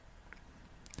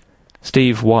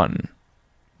Stave 1.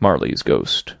 Marley's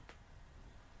Ghost.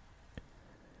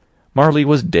 Marley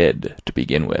was dead, to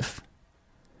begin with.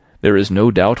 There is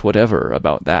no doubt whatever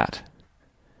about that.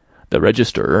 The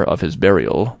register of his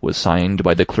burial was signed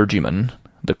by the clergyman,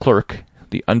 the clerk,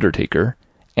 the undertaker,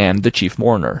 and the chief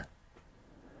mourner.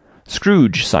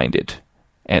 Scrooge signed it,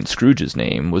 and Scrooge's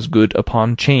name was good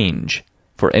upon 'change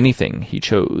for anything he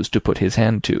chose to put his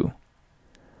hand to.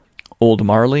 Old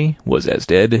Marley was as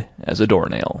dead as a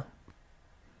doornail.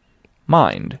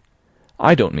 Mind,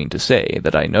 I don't mean to say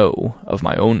that I know, of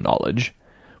my own knowledge,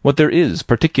 what there is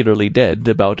particularly dead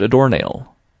about a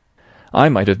doornail. I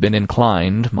might have been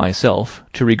inclined, myself,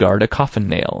 to regard a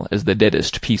coffin-nail as the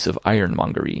deadest piece of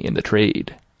ironmongery in the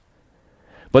trade.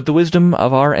 But the wisdom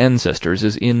of our ancestors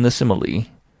is in the simile,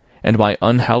 and my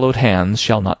unhallowed hands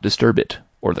shall not disturb it,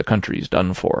 or the country's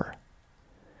done for.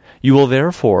 You will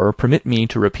therefore permit me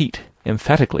to repeat,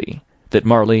 emphatically, that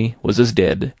Marley was as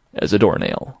dead as a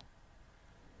doornail.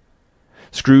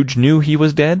 Scrooge knew he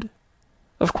was dead?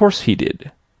 Of course he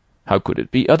did. How could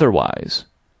it be otherwise?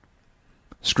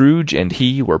 Scrooge and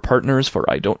he were partners for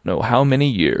I don't know how many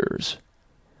years.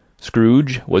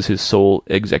 Scrooge was his sole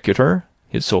executor,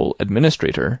 his sole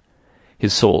administrator,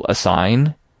 his sole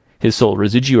assign, his sole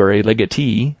residuary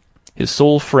legatee, his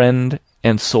sole friend,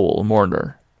 and sole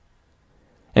mourner.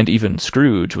 And even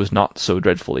Scrooge was not so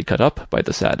dreadfully cut up by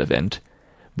the sad event,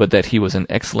 but that he was an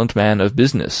excellent man of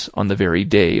business on the very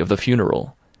day of the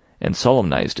funeral, and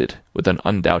solemnized it with an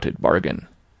undoubted bargain.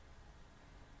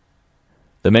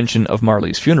 The mention of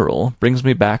Marley's funeral brings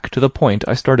me back to the point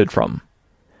I started from.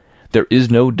 There is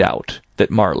no doubt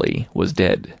that Marley was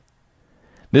dead.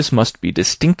 This must be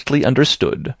distinctly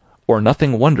understood, or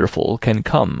nothing wonderful can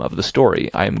come of the story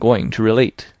I am going to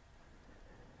relate.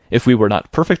 If we were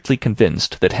not perfectly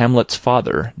convinced that Hamlet's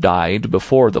father died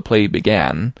before the play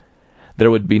began, there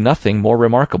would be nothing more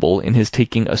remarkable in his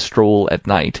taking a stroll at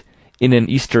night, in an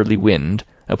easterly wind,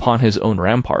 upon his own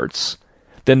ramparts,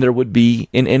 than there would be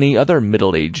in any other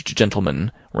middle-aged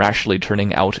gentleman rashly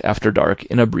turning out after dark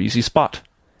in a breezy spot,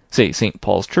 say St.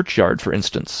 Paul's churchyard, for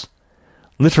instance,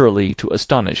 literally to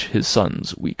astonish his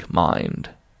son's weak mind.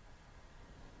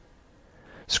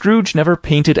 Scrooge never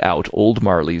painted out old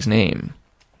Marley's name.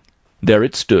 There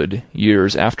it stood,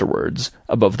 years afterwards,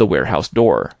 above the warehouse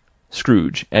door,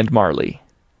 Scrooge and Marley.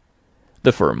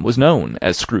 The firm was known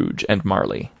as Scrooge and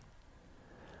Marley.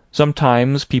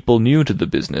 Sometimes people new to the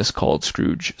business called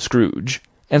Scrooge Scrooge,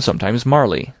 and sometimes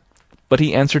Marley, but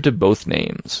he answered to both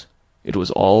names. It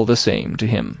was all the same to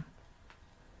him.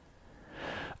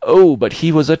 Oh, but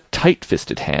he was a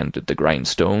tight-fisted hand at the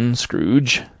grindstone,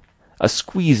 Scrooge. A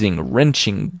squeezing,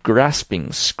 wrenching,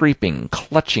 grasping, scraping,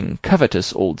 clutching,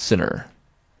 covetous old sinner.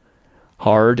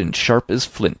 Hard and sharp as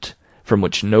flint, from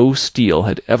which no steel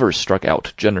had ever struck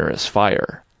out generous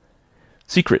fire.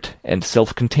 Secret and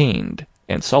self-contained,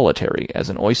 and solitary as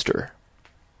an oyster.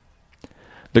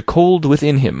 The cold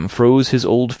within him froze his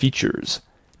old features,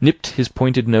 nipped his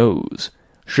pointed nose,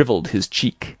 shrivelled his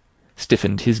cheek,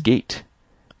 stiffened his gait,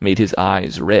 made his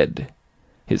eyes red,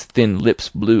 his thin lips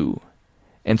blue,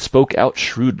 and spoke out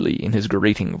shrewdly in his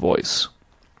grating voice.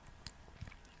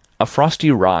 A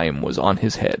frosty rime was on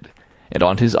his head, and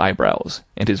on his eyebrows,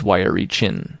 and his wiry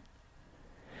chin.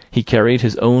 He carried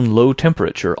his own low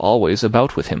temperature always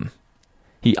about with him.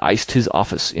 He iced his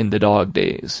office in the dog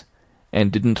days,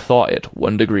 and didn't thaw it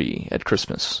 1 degree at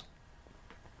Christmas.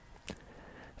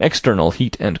 External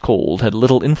heat and cold had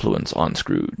little influence on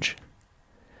Scrooge.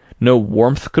 No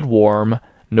warmth could warm,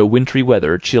 no wintry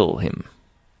weather chill him.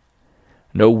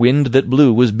 No wind that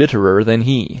blew was bitterer than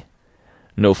he.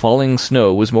 No falling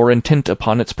snow was more intent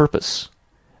upon its purpose.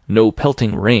 No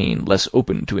pelting rain less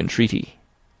open to entreaty.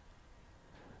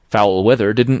 Foul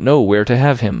weather didn't know where to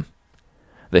have him.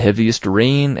 The heaviest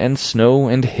rain and snow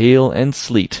and hail and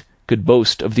sleet could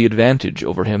boast of the advantage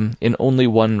over him in only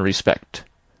one respect.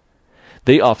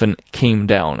 They often came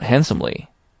down handsomely,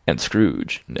 and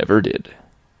Scrooge never did.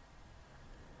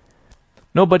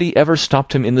 Nobody ever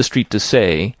stopped him in the street to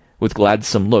say, with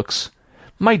gladsome looks,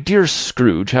 "My dear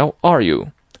Scrooge, how are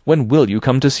you? When will you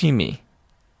come to see me?"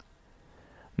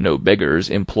 No beggars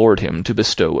implored him to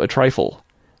bestow a trifle.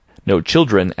 No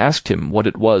children asked him what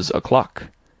it was o'clock.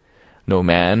 No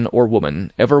man or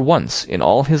woman ever once in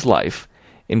all his life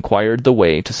inquired the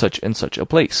way to such and such a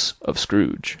place of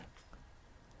Scrooge.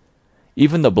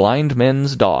 Even the blind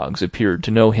men's dogs appeared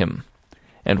to know him,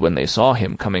 and when they saw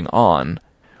him coming on,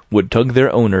 would tug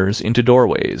their owners into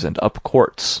doorways and up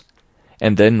courts,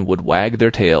 and then would wag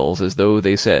their tails as though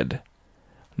they said,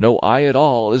 "No eye at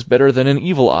all is better than an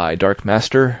evil eye, dark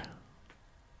master."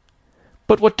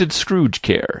 But what did Scrooge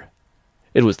care?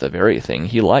 It was the very thing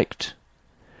he liked.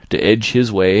 to edge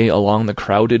his way along the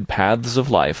crowded paths of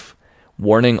life,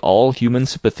 warning all human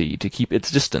sympathy to keep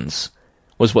its distance,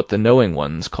 was what the knowing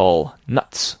ones call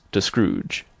nuts to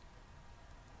Scrooge.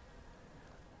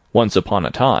 Once upon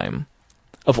a time,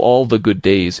 of all the good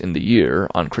days in the year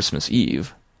on Christmas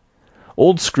Eve,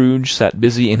 old Scrooge sat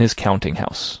busy in his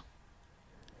counting-house.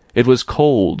 It was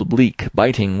cold, bleak,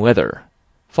 biting weather,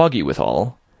 foggy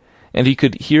withal, and he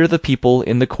could hear the people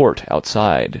in the court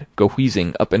outside go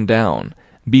wheezing up and down,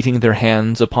 beating their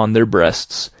hands upon their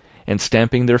breasts, and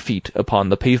stamping their feet upon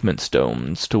the pavement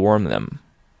stones to warm them.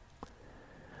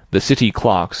 The city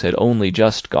clocks had only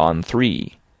just gone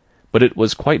 3, but it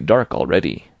was quite dark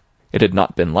already. It had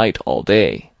not been light all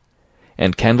day,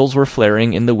 and candles were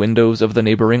flaring in the windows of the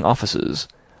neighbouring offices,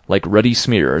 like ruddy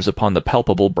smears upon the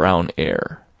palpable brown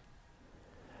air.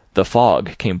 The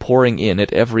fog came pouring in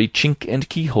at every chink and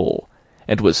keyhole,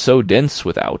 and was so dense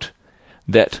without,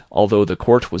 that, although the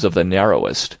court was of the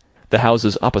narrowest, the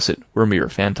houses opposite were mere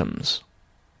phantoms.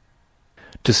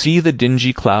 To see the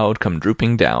dingy cloud come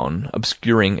drooping down,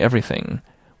 obscuring everything,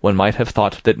 one might have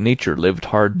thought that nature lived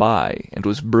hard by, and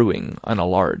was brewing on a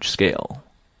large scale.